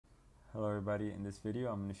Hello everybody, in this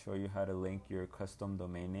video I'm going to show you how to link your custom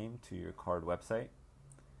domain name to your card website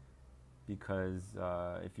because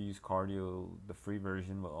if you use Cardio, the free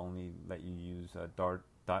version will only let you use a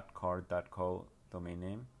 .card.co domain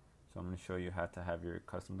name. So I'm going to show you how to have your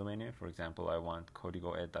custom domain name. For example, I want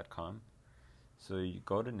codigoed.com. So you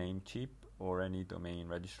go to Namecheap or any domain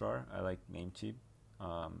registrar. I like Namecheap,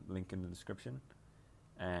 link in the description.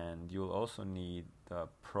 And you'll also need the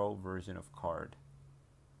pro version of Card.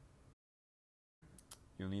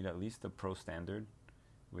 You'll need at least the Pro Standard,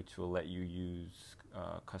 which will let you use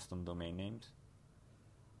custom domain names.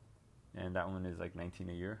 And that one is like $19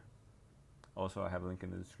 a year. Also, I have a link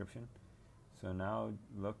in the description. So now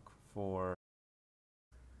look for,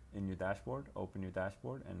 in your dashboard, open your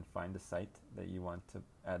dashboard and find the site that you want to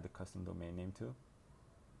add the custom domain name to.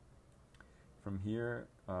 From here,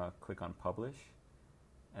 click on Publish,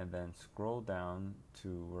 and then scroll down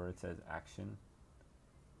to where it says Action,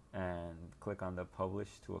 and click on the Publish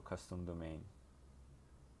to a custom domain.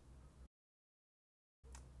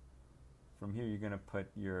 From here, you're going to put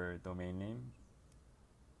your domain name,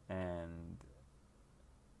 and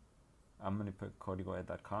I'm going to put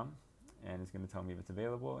codigoed.com, and it's going to tell me if it's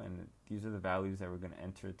available, and these are the values that we're going to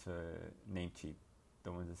enter to Namecheap,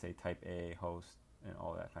 the ones that say type A, host, and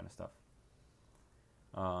all that kind of stuff.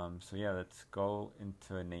 So yeah, let's go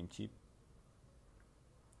into Namecheap,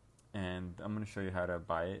 and I'm going to show you how to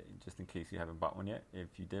buy it just in case you haven't bought one yet.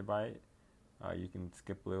 If you did buy it, you can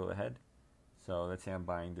skip a little ahead. So let's say I'm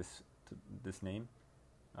buying this name.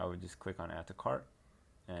 I would just click on Add to Cart,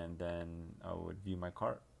 and then I would view my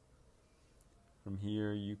cart. From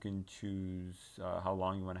here, you can choose how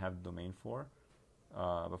long you want to have the domain for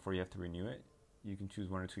before you have to renew it. You can choose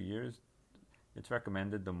 1 or 2 years. It's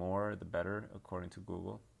recommended the more the better according to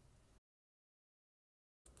Google.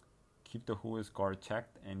 Keep the WhoisGuard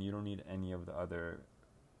checked, and you don't need any of the other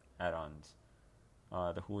add-ons.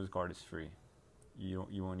 The WhoisGuard is free. You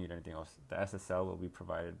won't need anything else. The SSL will be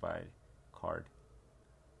provided by Card.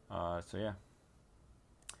 So yeah,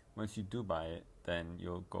 once you do buy it, then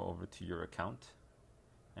you'll go over to your account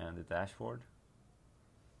and the dashboard.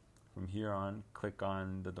 From here on, click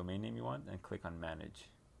on the domain name you want and click on Manage.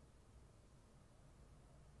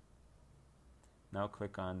 Now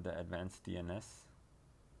click on the Advanced DNS,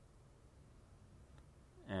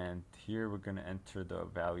 and here we're going to enter the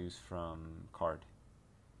values from Card.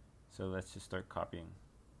 So let's just start copying.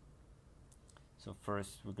 So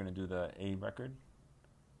first we're going to do the A record.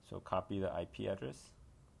 So copy the IP address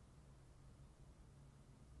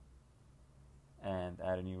and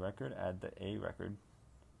add a new record, add the A record.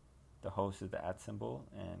 The host is the @ symbol,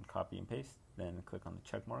 and copy and paste, then click on the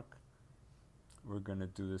check mark. We're going to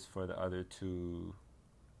do this for the other two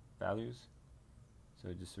values.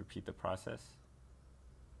 So just repeat the process.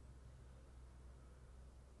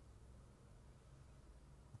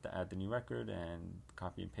 To add the new record and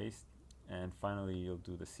copy and paste, and finally you'll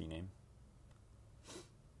do the CNAME.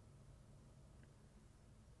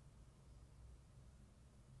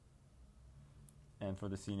 And for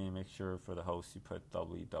the CNAME, make sure for the host you put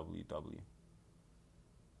www.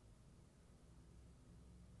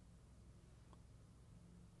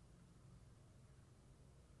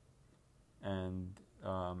 And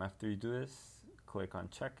after you do this, click on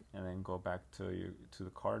check, and then go back to the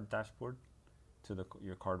Card dashboard, to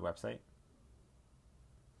your Card website.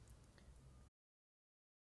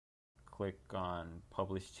 Click on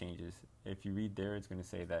Publish Changes. If you read there, it's going to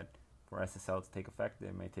say that for SSL to take effect,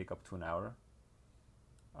 it may take up to an hour.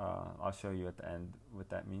 I'll show you at the end what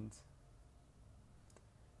that means.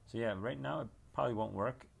 So yeah, right now it probably won't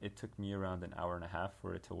work. It took me around an hour and a half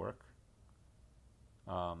for it to work.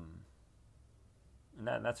 And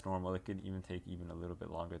that's normal. It could even take even a little bit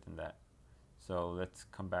longer than that. So let's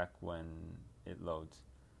come back when it loads.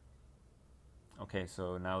 Okay,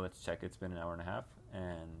 so now let's check. It's been an hour and a half,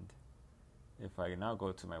 and if I now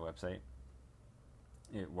go to my website,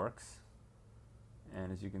 it works.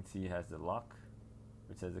 And as you can see, it has the lock,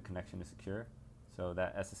 which says the connection is secure. So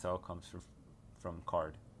that SSL comes from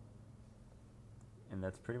Card. And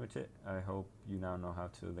that's pretty much it. I hope you now know how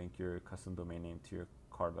to link your custom domain name to your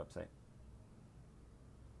Card website.